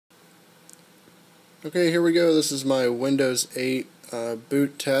Okay, here we go. This is my Windows 8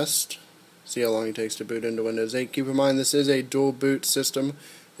 boot test. See how long it takes to boot into Windows 8. Keep in mind this is a dual boot system.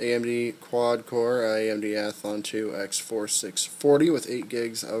 AMD quad-core, AMD Athlon 2 X4640 with 8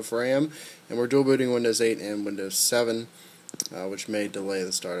 gigs of RAM. And we're dual booting Windows 8 and Windows 7, which may delay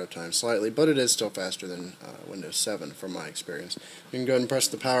the startup time slightly, but it is still faster than Windows 7 from my experience. You can go ahead and press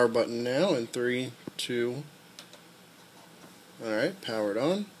the power button now in 3, 2, alright, powered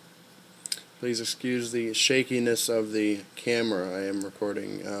on. Please excuse the shakiness of the camera. I am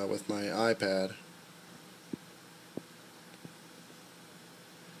recording with my iPad.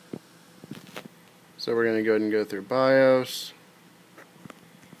 So we're going to go ahead and go through BIOS.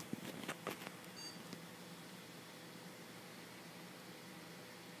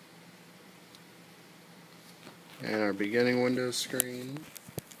 And our beginning Windows screen.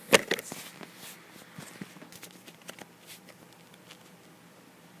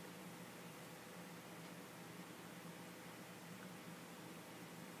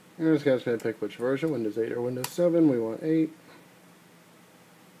 And this guy's going to pick which version, Windows 8 or Windows 7. We want 8.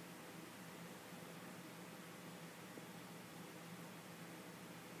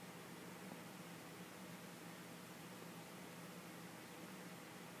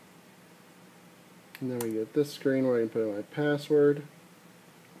 And then we get this screen where I can put in my password.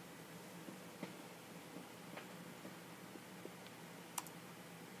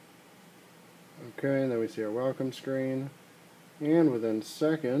 Okay, and then we see our welcome screen. And within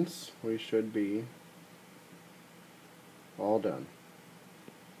seconds, we should be all done.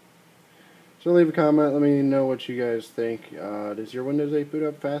 So leave a comment, let me know what you guys think. Does your Windows 8 boot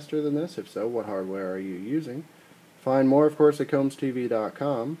up faster than this? If so, what hardware are you using? Find more, of course, at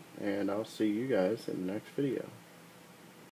CombsTV.com, and I'll see you guys in the next video.